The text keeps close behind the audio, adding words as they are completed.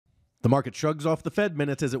The market shrugs off the Fed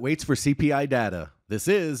minutes as it waits for CPI data. This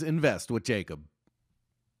is Invest with Jacob.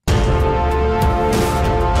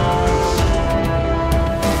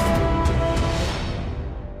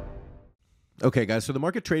 Okay, guys, so the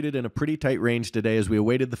market traded in a pretty tight range today as we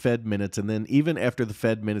awaited the Fed minutes, and then even after the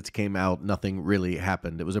Fed minutes came out, nothing really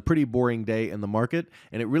happened. It was a pretty boring day in the market,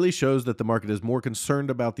 and it really shows that the market is more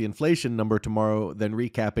concerned about the inflation number tomorrow than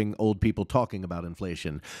recapping old people talking about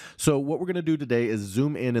inflation. So what we're going to do today is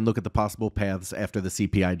zoom in and look at the possible paths after the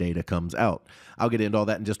CPI data comes out. I'll get into all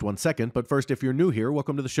that in just one second, but first, if you're new here,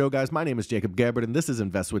 welcome to the show, guys. My name is Jacob Gabbard, and this is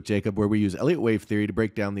Invest with Jacob, where we use Elliott Wave Theory to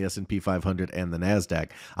break down the SP500 and the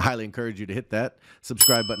NASDAQ. I highly encourage you to hit that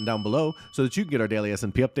subscribe button down below so that you can get our daily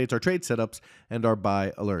S&P updates, our trade setups, and our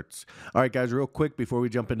buy alerts. All right, guys, real quick before we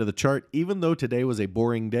jump into the chart, even though today was a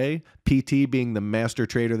boring day, PT, being the master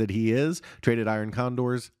trader that he is, traded iron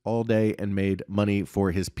condors all day and made money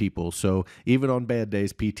for his people. So even on bad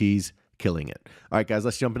days, PT's killing it. All right, guys,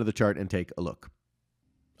 let's jump into the chart and take a look.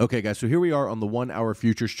 Okay, guys, so here we are on the 1 hour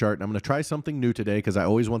futures chart, and I'm going to try something new today because I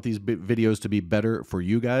always want these videos to be better for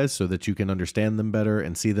you guys so that you can understand them better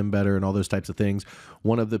and see them better and all those types of things.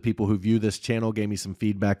 One of the people who view this channel gave me some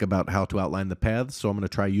feedback about how to outline the paths, so I'm going to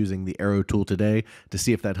try using the arrow tool today to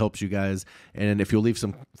see if that helps you guys. And if you'll leave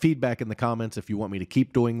some feedback in the comments if you want me to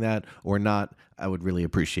keep doing that or not, I would really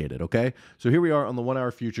appreciate it, okay? So here we are on the 1 hour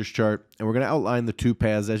futures chart, and we're going to outline the two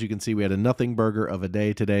paths. As you can see, we had a nothing burger of a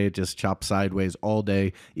day today. It just chopped sideways all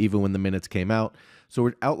day, even when the minutes came out. So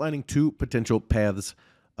we're outlining two potential paths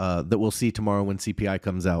that we'll see tomorrow when CPI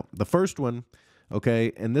comes out. The first one,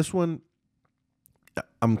 okay, and this one,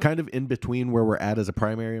 I'm kind of in between where we're at as a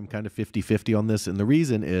primary. I'm kind of 50-50 on this, and the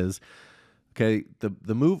reason is, okay,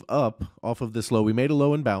 the move up off of this low, we made a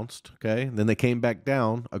low and bounced, okay? And then they came back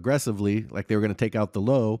down aggressively like they were going to take out the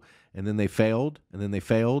low, and then they failed, and then they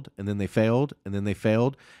failed, and then they failed, and then they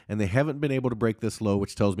failed, and they haven't been able to break this low,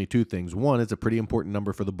 which tells me two things. One, it's a pretty important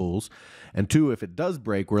number for the bulls, and two, if it does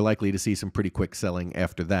break, we're likely to see some pretty quick selling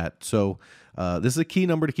after that. So this is a key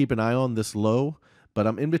number to keep an eye on, this low, but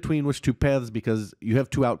I'm in between which two paths because you have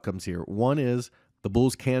two outcomes here. One is the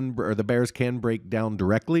bulls can, or the bears can break down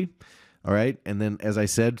directly. All right. And then, as I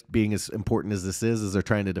said, being as important as this is, as they're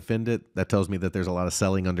trying to defend it, that tells me that there's a lot of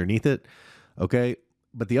selling underneath it. Okay.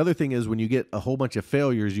 But the other thing is when you get a whole bunch of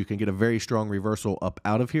failures, you can get a very strong reversal up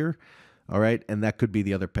out of here. All right. And that could be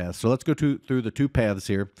the other path. So let's go through the two paths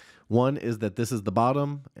here. One is that this is the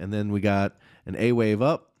bottom, and then we got an A wave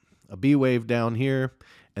up, a B wave down here,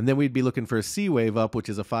 and then we'd be looking for a C wave up, which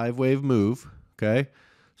is a 5-wave move. Okay.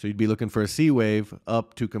 So you'd be looking for a C wave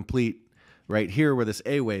up to complete right here where this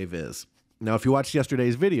A wave is. Now, if you watched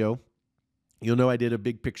yesterday's video, you'll know I did a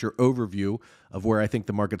big picture overview of where I think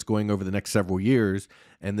the market's going over the next several years,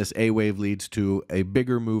 and this A wave leads to a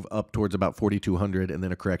bigger move up towards about 4,200 and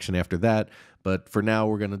then a correction after that. But for now,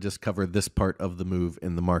 we're going to just cover this part of the move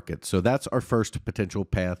in the market. So that's our first potential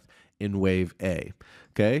path in wave A.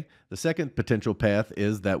 Okay. The second potential path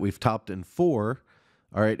is that we've topped in 4.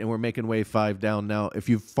 All right, and we're making wave 5 down. Now, if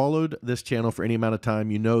you've followed this channel for any amount of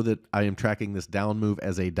time, you know that I am tracking this down move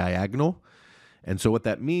as a diagonal. And so what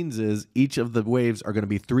that means is each of the waves are going to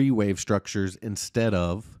be 3-wave structures instead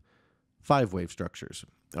of 5-wave structures.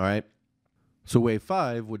 All right, so wave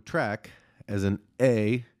 5 would track as an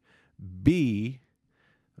A, B,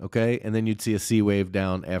 okay, and then you'd see a C wave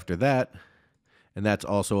down after that. And that's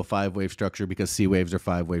also a 5-wave structure because C waves are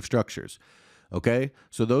 5-wave structures. Okay,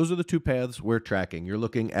 so those are the two paths we're tracking. You're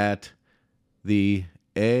looking at the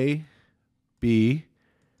A, B,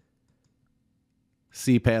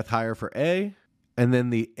 C path higher for A, and then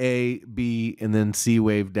the A, B, and then C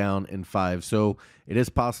wave down in 5. So it is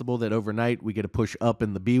possible that overnight we get a push up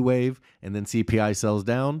in the B wave and then CPI sells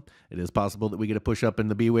down. It is possible that we get a push up in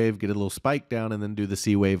the B wave, get a little spike down, and then do the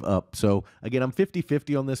C wave up. So again, I'm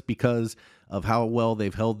 50-50 on this because of how well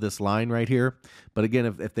they've held this line right here. But again,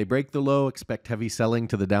 if they break the low, expect heavy selling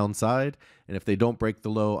to the downside. And if they don't break the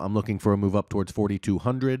low, I'm looking for a move up towards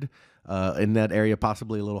 4,200 in that area,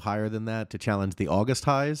 possibly a little higher than that to challenge the August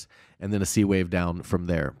highs, and then a C wave down from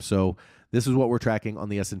there. So this is what we're tracking on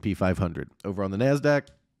the S&P 500. Over on the NASDAQ,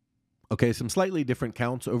 okay, some slightly different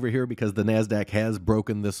counts over here because the NASDAQ has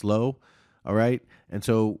broken this low, all right? And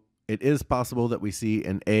so it is possible that we see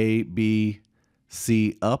an A, B,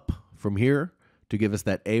 C up from here to give us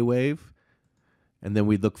that A wave, and then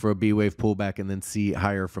we'd look for a B wave pullback and then C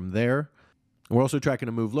higher from there. We're also tracking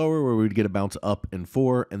a move lower where we'd get a bounce up in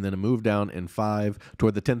 4 and then a move down in 5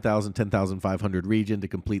 toward the 10,000, 10,500 region to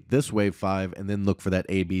complete this wave 5 and then look for that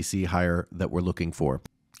ABC higher that we're looking for.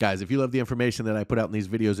 Guys, if you love the information that I put out in these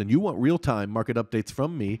videos and you want real-time market updates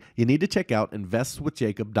from me, you need to check out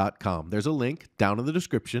investwithjacob.com. There's a link down in the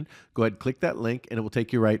description. Go ahead, click that link, and it will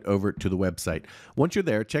take you right over to the website. Once you're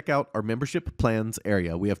there, check out our membership plans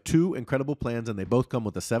area. We have 2 incredible plans, and they both come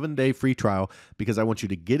with a 7-day free trial because I want you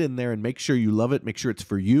to get in there and make sure you love it, make sure it's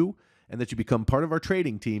for you, and that you become part of our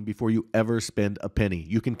trading team before you ever spend a penny.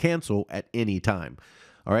 You can cancel at any time.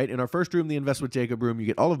 All right, in our first room, the Invest with Jacob room, you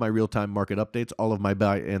get all of my real-time market updates, all of my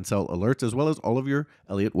buy and sell alerts, as well as all of your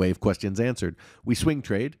Elliott Wave questions answered. We swing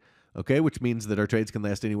trade, okay, which means that our trades can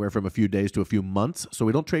last anywhere from a few days to a few months, so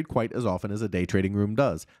we don't trade quite as often as a day trading room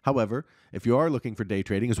does. However, if you are looking for day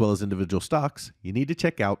trading as well as individual stocks, you need to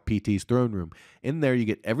check out PT's Throne Room. In there, you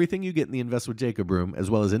get everything you get in the Invest with Jacob room,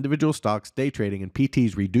 as well as individual stocks, day trading, and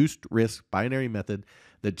PT's reduced risk binary method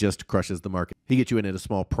that just crushes the market. He gets you in at a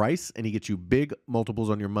small price, and he gets you big multiples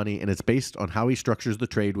on your money, and it's based on how he structures the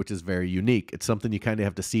trade, which is very unique. It's something you kind of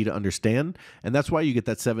have to see to understand, and that's why you get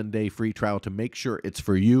that 7-day free trial to make sure it's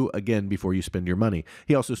for you, again, before you spend your money.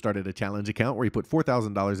 He also started a challenge account where he put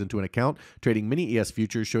 $4,000 into an account, trading mini ES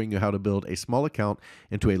futures, showing you how to build a small account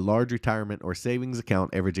into a large retirement or savings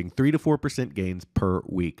account, averaging 3 to 4% gains per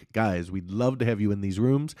week. Guys, we'd love to have you in these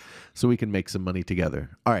rooms so we can make some money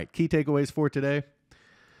together. All right, key takeaways for today.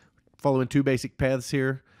 Following 2 basic paths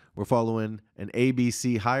here. We're following an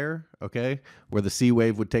ABC higher, okay, where the C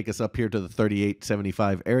wave would take us up here to the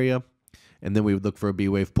 38.75 area. And then we would look for a B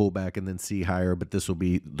wave pullback and then C higher, but this will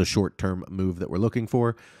be the short-term move that we're looking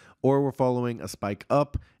for. Or we're following a spike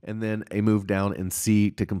up and then a move down in C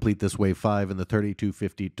to complete this wave 5 in the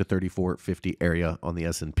 32.50 to 34.50 area on the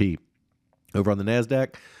S&P. Over on the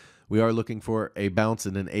NASDAQ, we are looking for a bounce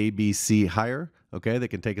in an ABC higher, okay, that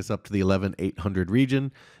can take us up to the 11,800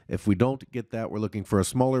 region. If we don't get that, we're looking for a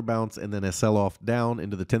smaller bounce and then a sell-off down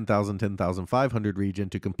into the 10,000, 10,500 region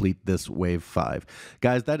to complete this wave 5.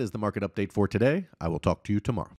 Guys, that is the market update for today. I will talk to you tomorrow.